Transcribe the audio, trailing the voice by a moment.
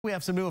We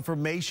have some new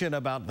information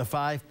about the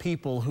 5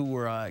 people who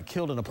were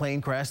killed in a plane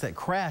crash that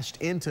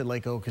crashed into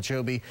Lake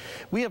Okeechobee.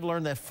 We have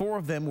learned that 4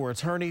 of them were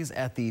attorneys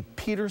at the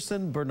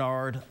Peterson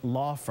Bernard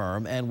law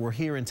firm and were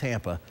here in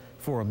Tampa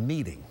for a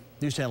meeting.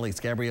 News Channel 8's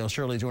Gabrielle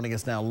Shirley joining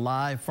us now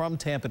live from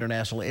Tampa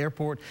International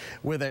Airport,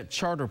 where that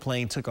charter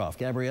plane took off.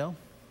 Gabrielle?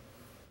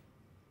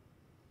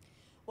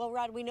 Well,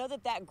 Rod, we know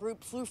that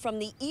group flew from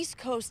the East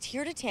Coast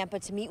here to Tampa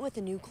to meet with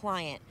a new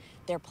client.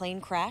 Their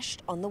plane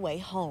crashed on the way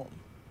home.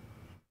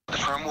 The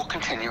firm will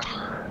continue.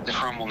 The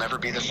firm will never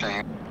be the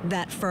same.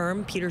 That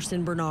firm,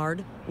 Peterson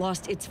Bernard,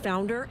 lost its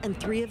founder and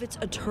 3 of its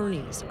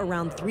attorneys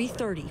around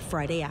 3:30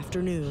 Friday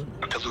afternoon.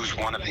 To lose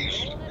one of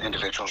these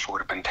individuals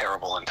would have been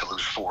terrible, and to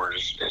lose 4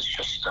 is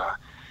just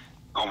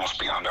almost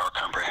beyond our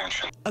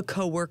comprehension. A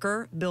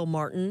coworker, Bill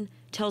Martin,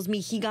 tells me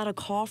he got a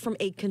call from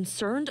a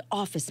concerned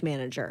office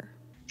manager.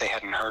 They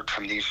hadn't heard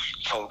from these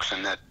folks,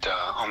 and that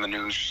on the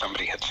news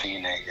somebody had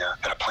seen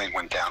that a plane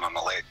went down on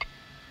the lake.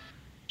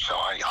 So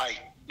I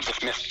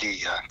dismissed the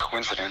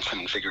coincidence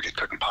and figured it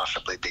couldn't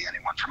possibly be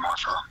anyone from our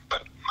firm,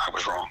 but I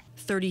was wrong.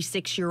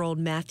 36-year-old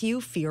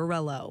Matthew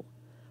Fiorello,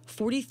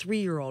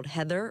 43-year-old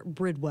Heather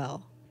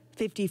Bridwell,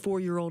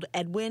 54-year-old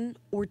Edwin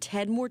or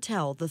Ted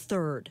Mortel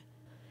III,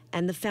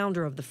 and the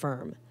founder of the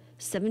firm,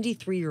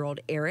 73-year-old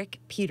Eric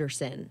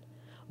Peterson.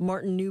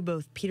 Martin knew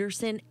both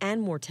Peterson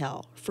and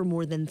Mortel for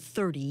more than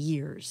 30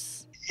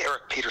 years.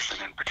 Eric Peterson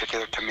in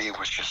particular to me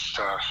was just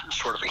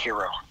sort of a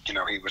hero. You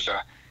know, he was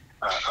a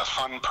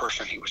fun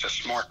person. He was a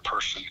smart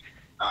person.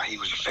 He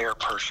was a fair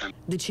person.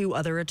 The 2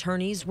 other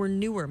attorneys were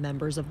newer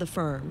members of the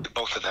firm.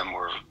 Both of them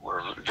were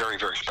very,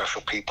 very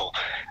special people.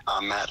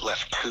 Matt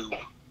left 2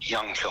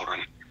 young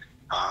children,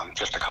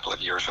 just a couple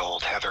of years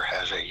old. Heather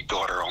has a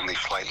daughter only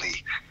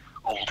slightly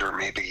older,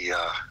 maybe,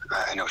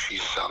 I know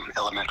she's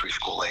elementary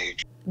school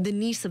age. The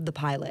niece of the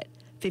pilot,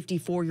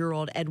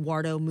 54-year-old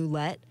Eduardo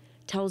Mulet,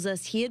 tells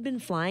us he had been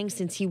flying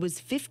since he was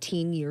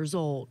 15 years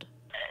old.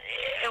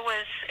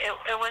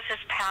 It was his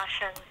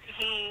passion.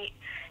 He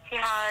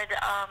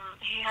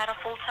had a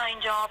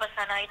full-time job as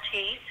an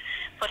IT,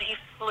 but he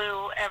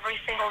flew every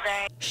single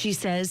day. She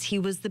says he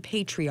was the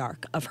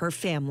patriarch of her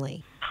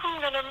family. I'm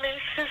gonna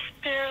miss his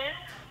spirit.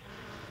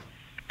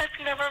 I've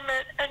never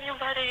met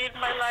anybody in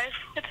my life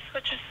with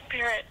such a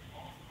spirit,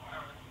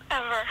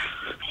 ever.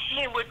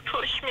 He would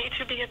push me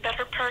to be a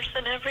better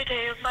person every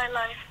day of my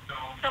life.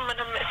 I'm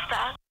gonna miss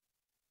that.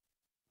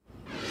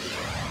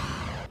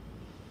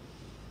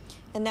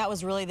 And that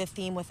was really the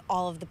theme with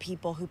all of the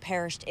people who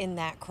perished in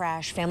that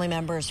crash. Family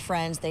members,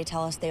 friends, they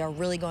tell us they are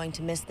really going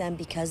to miss them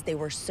because they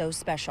were so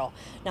special.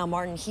 Now,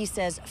 Martin, he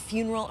says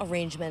funeral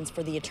arrangements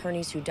for the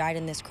attorneys who died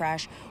in this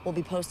crash will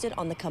be posted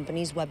on the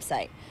company's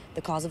website.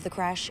 The cause of the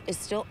crash is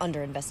still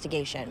under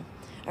investigation.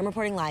 I'm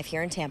reporting live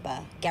here in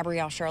Tampa.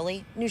 Gabrielle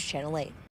Shirley, News Channel 8.